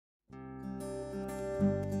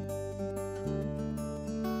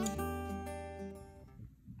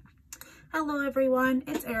Hello everyone,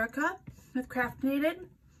 it's Erica with Craftinated,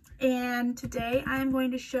 and today I'm going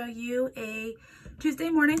to show you a Tuesday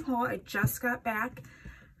morning haul. I just got back,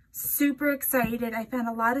 super excited. I found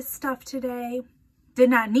a lot of stuff today. Did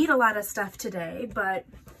not need a lot of stuff today, but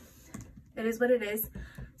it is what it is.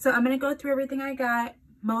 So I'm going to go through everything I got.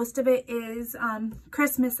 Most of it is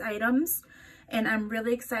Christmas items, and I'm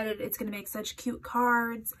really excited. It's going to make such cute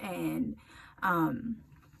cards and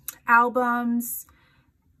albums,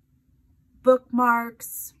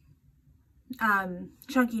 bookmarks,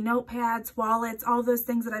 chunky notepads, wallets, all those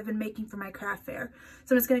things that I've been making for my craft fair.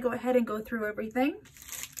 So I'm just going to go ahead and go through everything.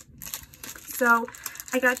 So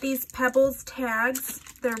I got these Pebbles tags.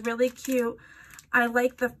 They're really cute. I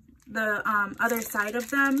like the other side of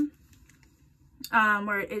them,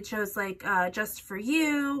 where it shows like just for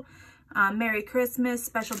you, Merry Christmas,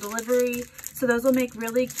 special delivery. So those will make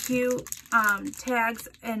really cute tags,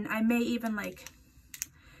 and I may even like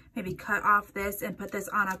maybe cut off this and put this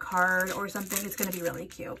on a card or something. It's going to be really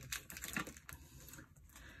cute.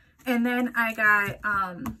 And then I got,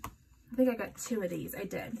 I think I got two of these. I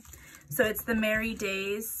did. So it's the Merry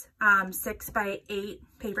Days 6x8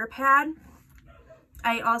 paper pad.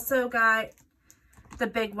 I also got the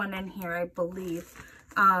big one in here, I believe.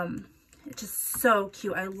 It's just so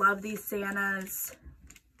cute. I love these Santas.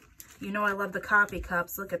 You know I love the coffee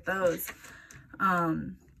cups. Look at those.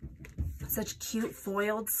 Such cute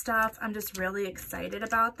foiled stuff. I'm just really excited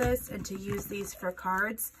about this and to use these for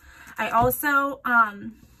cards. I also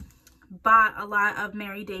bought a lot of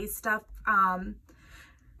Merry Days stuff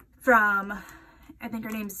from, I think her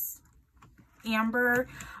name's Amber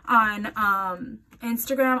on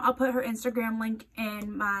Instagram. I'll put her Instagram link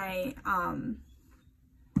in my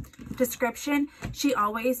description. She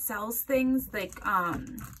always sells things like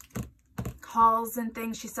hauls and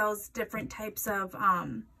things. She sells different types of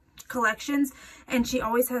collections, and she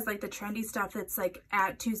always has like the trendy stuff that's like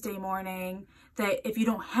at Tuesday morning, that if you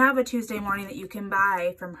don't have a Tuesday morning, that you can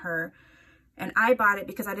buy from her. And I bought it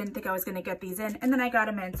because I didn't think I was going to get these in, and then I got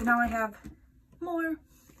them in, so now I have more.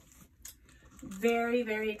 Very,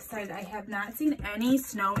 very excited. I have not seen any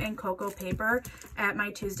snow and cocoa paper at my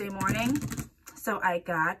Tuesday morning, so I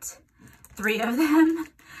got 3 of them.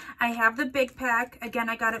 I have the big pack. Again,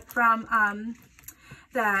 I got it from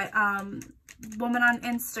that woman on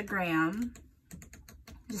Instagram.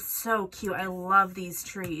 Just so cute. I love these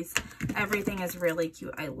trees. Everything is really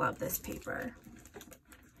cute. I love this paper.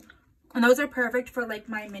 And those are perfect for like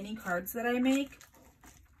my mini cards that I make.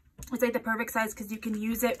 It's like the perfect size because you can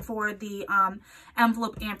use it for the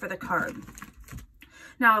envelope and for the card.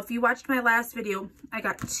 Now, if you watched my last video, I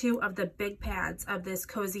got 2 of the big pads of this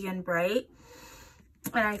Cozy and Bright.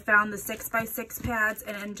 And I found the 6x6 pads,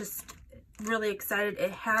 and I'm just really excited. It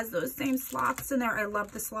has those same slots in there. I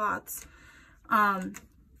love the slots.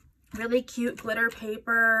 Really cute glitter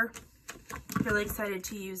paper. Really excited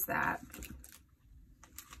to use that.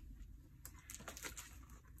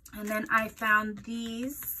 And then I found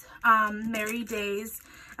these Merry Days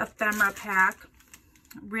ephemera pack.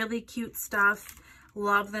 Really cute stuff.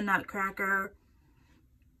 Love the Nutcracker.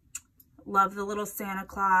 Love the little Santa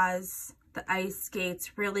Claus. The ice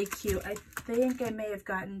skates, really cute. I think I may have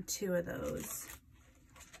gotten 2 of those.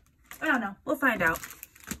 I don't know. We'll find out.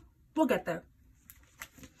 We'll get there.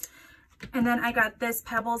 And then I got this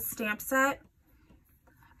Pebbles stamp set.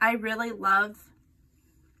 I really love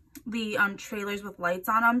the trailers with lights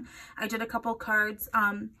on them. I did a couple cards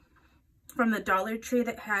from the Dollar Tree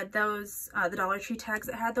that had those, the Dollar Tree tags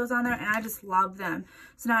that had those on there, and I just love them.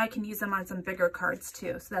 So now I can use them on some bigger cards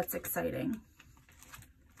too, so that's exciting.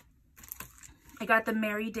 I got the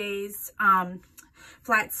Merry Days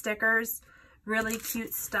flat stickers, really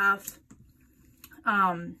cute stuff.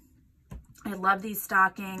 I love these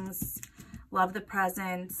stockings, love the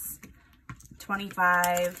presents,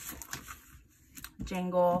 25,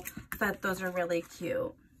 jingle, but those are really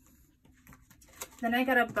cute. Then I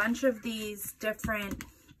got a bunch of these different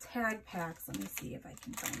tag packs. Let me see if I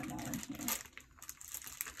can find them all in here.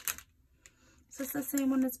 Is this the same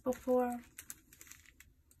one as before?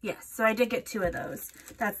 Yes, so I did get 2 of those.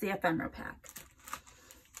 That's the ephemera pack.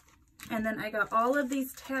 And then I got all of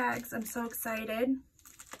these tags. I'm so excited.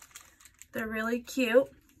 They're really cute.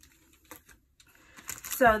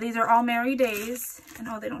 So these are all Merry Days. And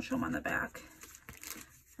oh, they don't show them on the back.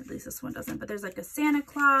 At least this one doesn't. But there's like a Santa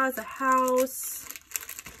Claus, a house.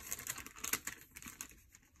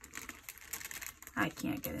 I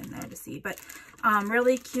can't get in there to see. But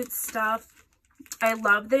really cute stuff. I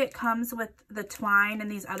love that it comes with the twine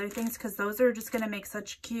and these other things, because those are just going to make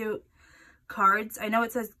such cute cards. I know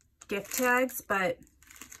it says gift tags, but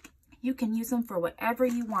you can use them for whatever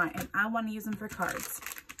you want, and I want to use them for cards.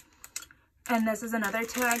 And this is another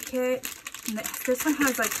tag kit. And this one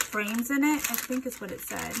has like frames in it, I think is what it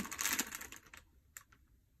said.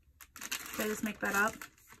 Did I just make that up?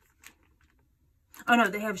 Oh no,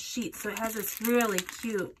 they have sheets. So it has this really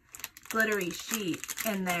cute glittery sheet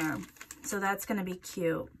in there. So that's going to be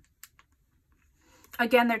cute.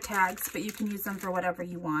 Again, they're tags, but you can use them for whatever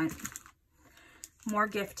you want. More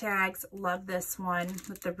gift tags. Love this one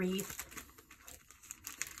with the wreath.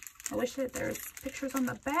 I wish that there was pictures on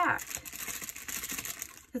the back.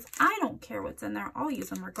 Because I don't care what's in there. I'll use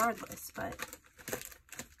them regardless. But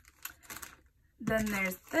then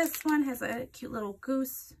there's this one. Has a cute little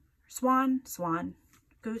goose. Swan.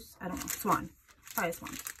 Goose. I don't know. Swan. Probably a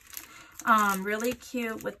swan. Really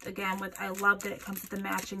cute with, again, I love that it comes with the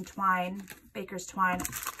matching twine. Baker's twine.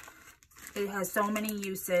 It has so many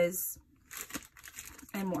uses.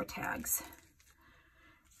 And more tags.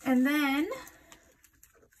 And then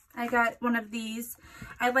I got one of these.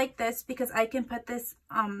 I like this because I can put this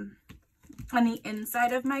on the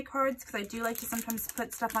inside of my cards, because I do like to sometimes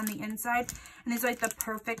put stuff on the inside. And these are like the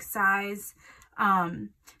perfect size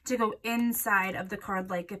to go inside of the card.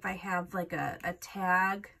 Like if I have like a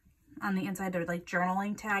tag on the inside, or like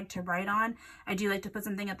journaling tag to write on, I do like to put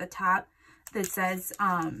something at the top that says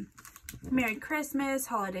Merry Christmas,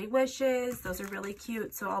 holiday wishes. Those are really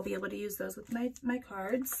cute, so I'll be able to use those with my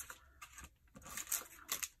cards.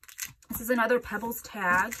 This is another Pebbles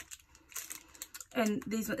tag, and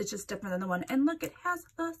these one, it's just different than the one. And look, it has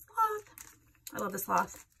the sloth. I love the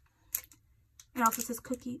sloth. It also says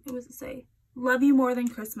cookie. What does it say? Love you more than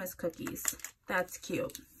Christmas cookies. That's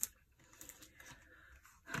cute.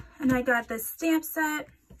 And I got this stamp set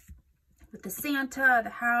with the Santa, the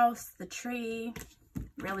house, the tree.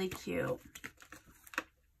 Really cute.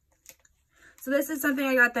 So this is something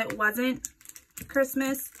I got that wasn't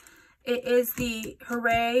Christmas. It is the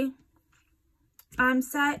Hooray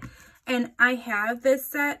set, and I have this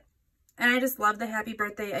set, and I just love the happy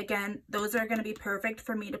birthday. Again, those are going to be perfect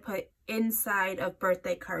for me to put inside of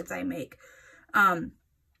birthday cards I make. I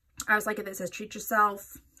was like, if it says treat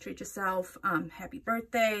yourself, happy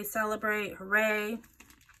birthday, celebrate, hooray.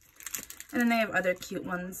 And then they have other cute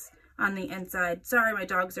ones on the inside. Sorry, my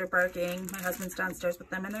dogs are barking. My husband's downstairs with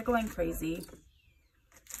them and they're going crazy.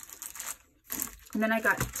 And then I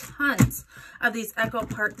got tons of these Echo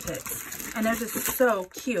Park kits, and they're just so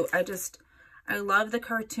cute. I love the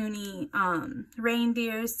cartoony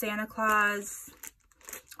reindeers, Santa Claus,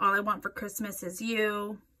 All I Want for Christmas Is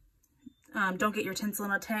You, Don't Get Your Tinsel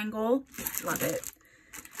in a Tangle, love it.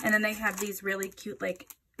 And then they have these really cute, like,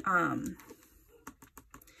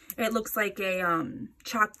 it looks like a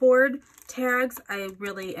chalkboard tags. I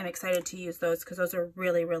really am excited to use those because those are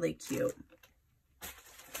really, really cute.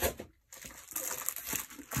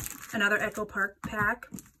 Another Echo Park pack.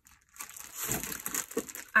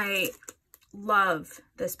 I love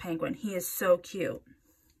this penguin. He is so cute.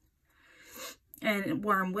 And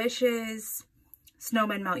Warm Wishes,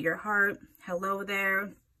 Snowman Melt Your Heart, Hello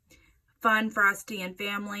There, Fun Frosty and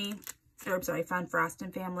Family, or sorry, Fun Frost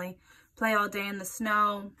and Family, Play All Day in the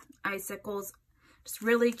Snow, Icicles, just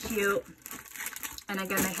really cute. And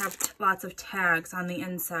again, they have lots of tags on the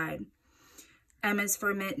inside. M is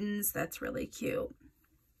for Mittens, that's really cute.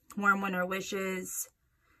 Warm Winter Wishes,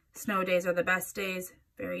 Snow Days Are the Best Days,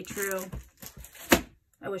 very true.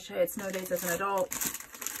 I wish I had snow days as an adult.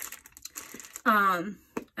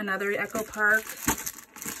 Another Echo Park.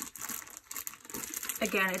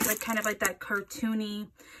 Again, it's like kind of like that cartoony,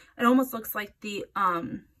 it almost looks like the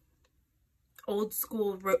old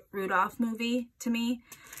school Rudolph movie to me.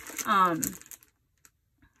 And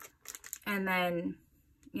then,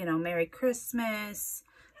 you know, Merry Christmas,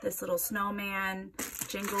 this little snowman,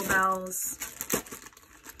 Jingle Bells,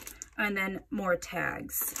 and then more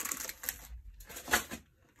tags.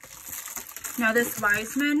 Now this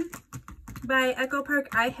Wiseman by Echo Park,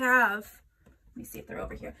 I have, let me see if they're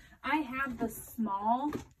over here. I have the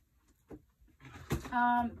small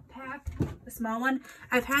pack, the small one.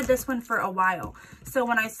 I've had this one for a while. So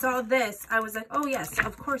when I saw this, I was like, oh yes,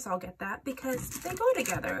 of course I'll get that because they go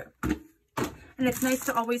together. And it's nice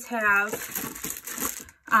to always have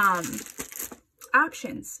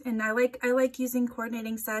options. And I like using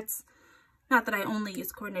coordinating sets. Not that I only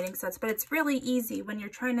use coordinating sets, but it's really easy when you're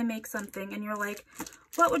trying to make something and you're like,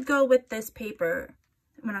 what would go with this paper?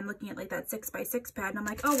 When I'm looking at like that 6x6 pad, and I'm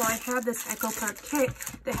like, oh, well, I have this Echo Park kit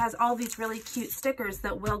that has all these really cute stickers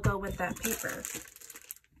that will go with that paper.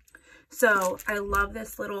 So I love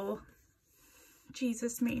this little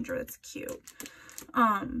Jesus manger. It's cute.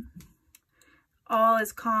 All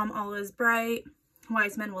is calm, all is bright.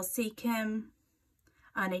 Wise men will seek him.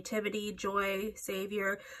 nativity, joy,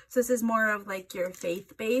 savior. So this is more of like your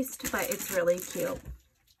faith-based, but it's really cute.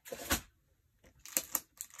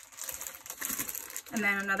 And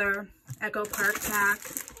then another Echo Park pack.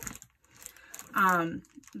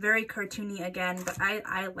 Very cartoony again, but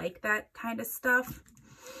I like that kind of stuff.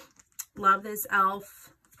 Love this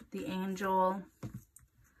elf, the angel.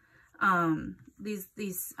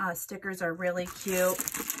 These stickers are really cute,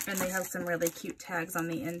 and they have some really cute tags on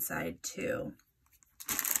the inside too.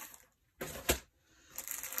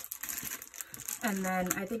 And then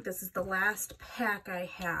I think this is the last pack I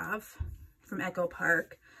have from Echo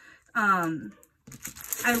Park.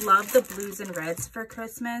 I love the blues and reds for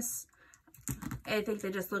Christmas. I think they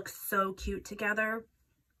just look so cute together.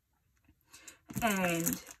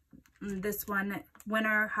 And this one,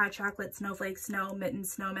 Winter, Hot Chocolate, Snowflake, Snow, Mitten,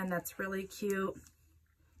 Snowman, that's really cute.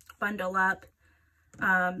 Bundle Up,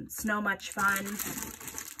 Snow Much Fun.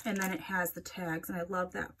 And then it has the tags, and I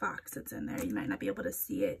love that box that's in there. You might not be able to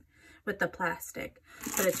see it with the plastic,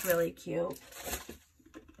 but it's really cute.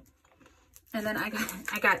 And then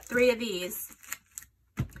I got 3 of these.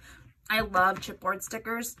 I love chipboard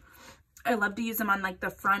stickers. I love to use them on like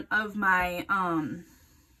the front of my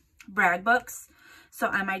brag books. So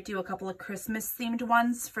I might do a couple of Christmas themed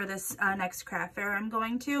ones for this next craft fair I'm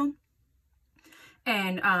going to.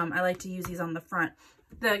 And I like to use these on the front.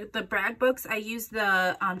 The brag books, I use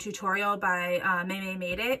the tutorial by May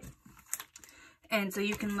Made It. And so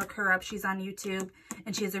you can look her up. She's on YouTube.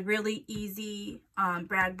 And she has a really easy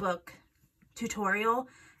brag book tutorial.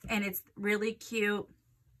 And it's really cute.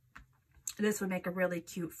 This would make a really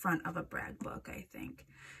cute front of a brag book, I think.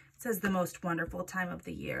 It says the most wonderful time of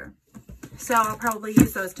the year. So I'll probably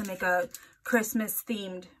use those to make a Christmas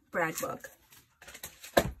themed brag book.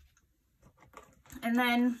 And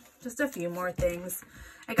then just a few more things.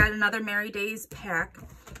 I got another Merry Days pack,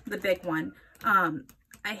 the big one.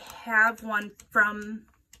 I have one from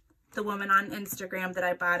the woman on Instagram that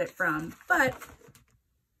I bought it from, but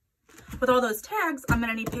with all those tags, I'm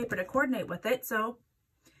gonna need paper to coordinate with it. So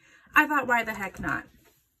I thought, why the heck not?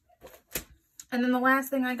 And then the last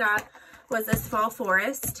thing I got was this Fall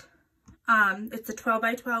Forest. It's a 12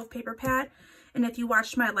 by 12 paper pad. And if you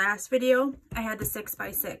watched my last video, I had the 6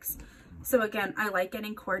 by 6. So again, I like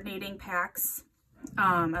getting coordinating packs.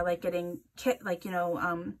 I like getting kit, like, you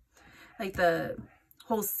know, like the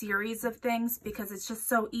whole series of things, because it's just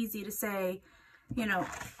so easy to say, you know,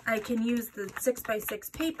 I can use the 6 by 6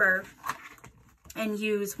 paper and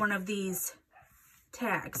use one of these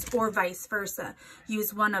tags, or vice versa.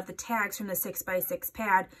 Use one of the tags from the 6 by 6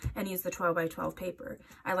 pad and use the 12 by 12 paper.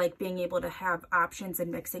 I like being able to have options and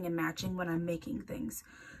mixing and matching when I'm making things.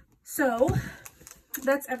 So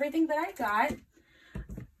that's everything that I got.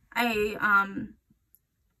 I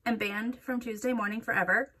am banned from Tuesday Morning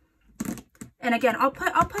forever. And again, I'll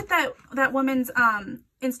put that woman's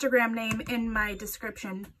Instagram name in my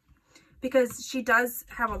description, because she does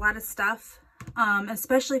have a lot of stuff.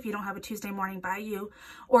 Especially if you don't have a Tuesday Morning by you,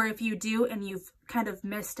 or if you do and you've kind of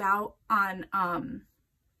missed out on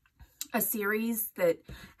a series that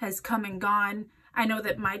has come and gone. I know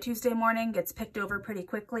that my Tuesday Morning gets picked over pretty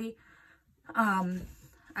quickly.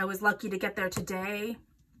 I was lucky to get there today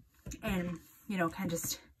and, you know, kind of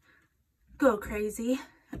just go crazy.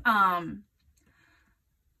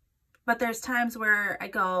 But there's times where I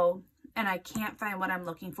go and I can't find what I'm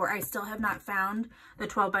looking for. I still have not found the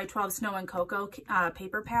 12 by 12 Snow and Cocoa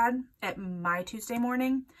paper pad at my Tuesday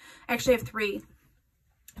Morning. I actually have 3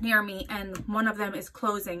 near me, and one of them is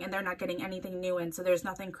closing and they're not getting anything new in, so there's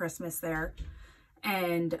nothing Christmas there.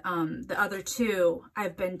 And the other 2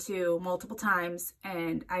 I've been to multiple times,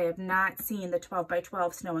 and I have not seen the 12 by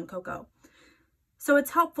 12 Snow and Cocoa. So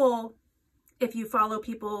it's helpful if you follow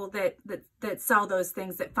people that sell those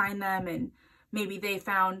things, that find them, and maybe they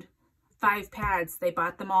found 5 pads, they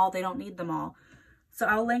bought them all, they don't need them all. So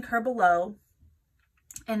I'll link her below.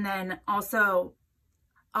 And then also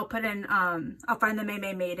I'll put in, I'll find the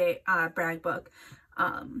May Made It brag book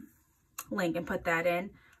link and put that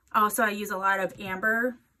in. Also, I use a lot of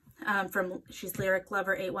Amber from, she's Lyric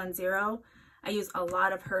Lover 810. I use a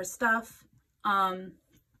lot of her stuff,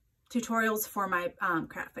 tutorials for my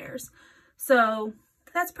craft fairs. So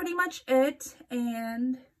that's pretty much it,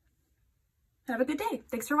 and have a good day.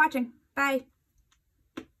 Thanks for watching. Bye.